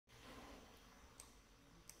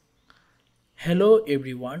Hello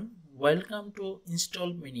everyone, welcome to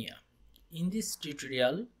Install Mania. In this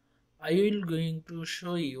tutorial, I will going to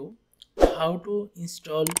show you how to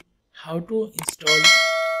install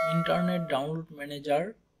Internet Download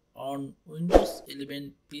Manager on Windows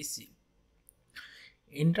 11 PC.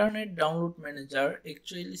 Internet Download Manager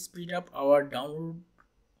actually speed up our download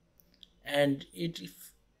and it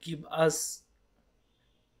give us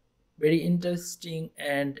very interesting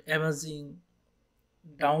and amazing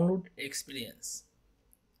download experience.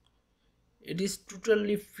 It is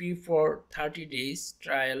totally free for 30 days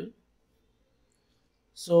trial.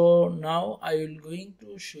 So now I will going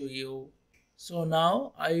to show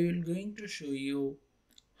you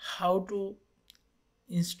how to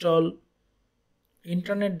install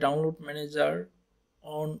Internet Download Manager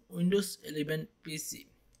on Windows 11 PC.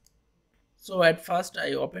 So at first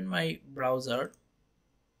I open my browser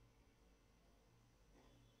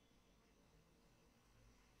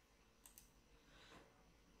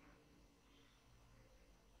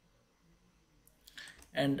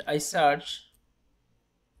and I search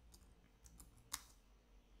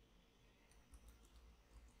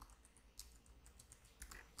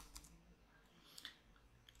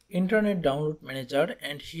Internet Download Manager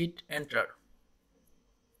and hit enter.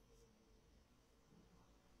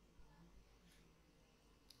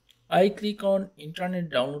 I click on Internet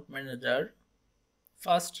Download Manager,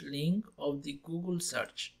 first link of the Google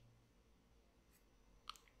search.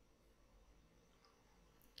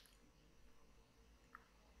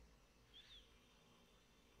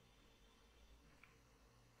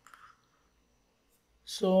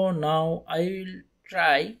 So now I will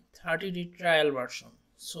try 30-day trial version.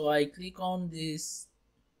 So I click on this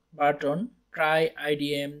button, try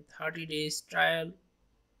IDM 30 days trial.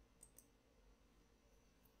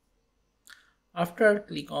 After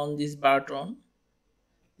click on this button,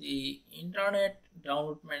 the Internet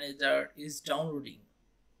Download Manager is downloading.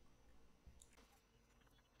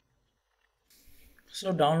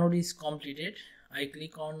 So download is completed. I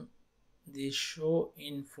click on the show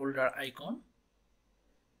in folder icon.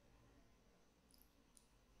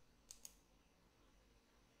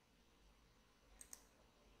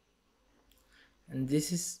 And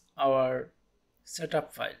this is our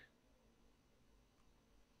setup file.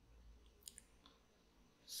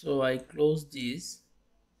 So I close this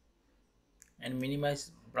and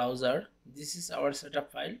minimize browser. This is our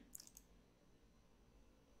setup file.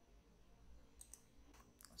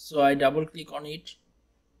 So I double click on it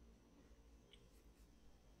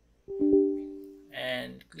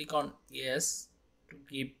and click on yes to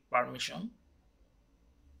give permission.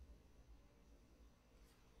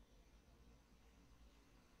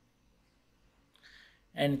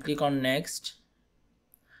 And click on next.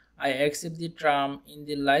 I accept the term in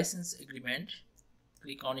the license agreement.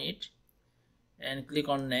 Click on it and click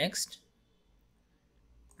on next.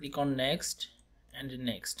 Click on next and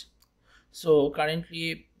next. So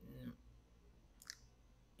currently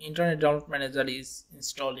Internet Download Manager is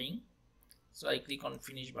installing. So I click on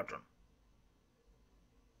finish button.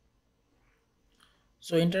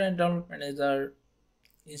 So Internet Download Manager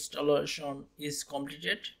installation is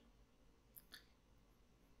completed.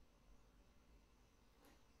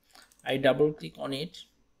 I double click on it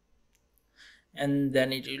and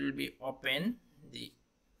then it will be open the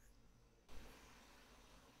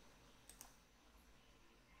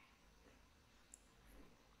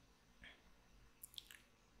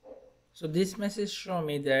so this message show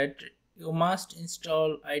me that you must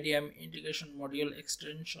install IDM integration module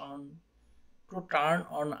extension to turn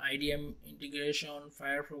on IDM integration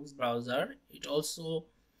Firefox browser. It also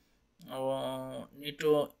need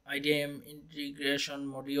to IDM integration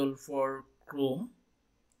module for Chrome.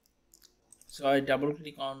 So I double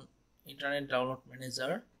click on Internet Download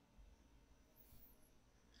Manager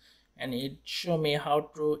and it show me how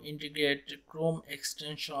to integrate Chrome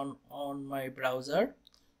extension on my browser.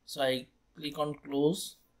 So I click on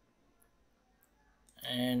close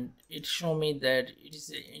and it show me that it is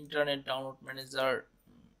the Internet Download Manager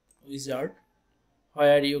wizard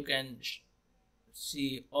where you can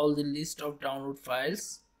see all the list of download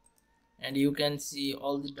files and you can see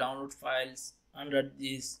all the download files under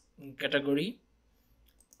this category: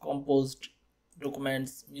 composed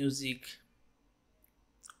documents, music,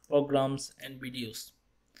 programs and videos.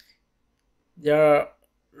 There are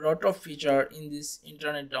a lot of feature in this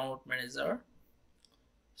Internet Download Manager.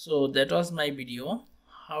 So that was my video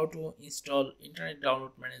how to install Internet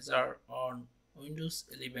Download Manager on Windows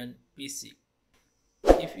 11 PC.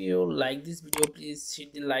 If you like this video, please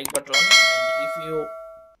hit the like button, and if you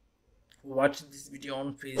watch this video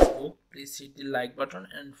on Facebook, please hit the like button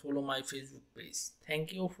and follow my Facebook page.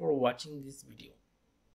 Thank you for watching this video.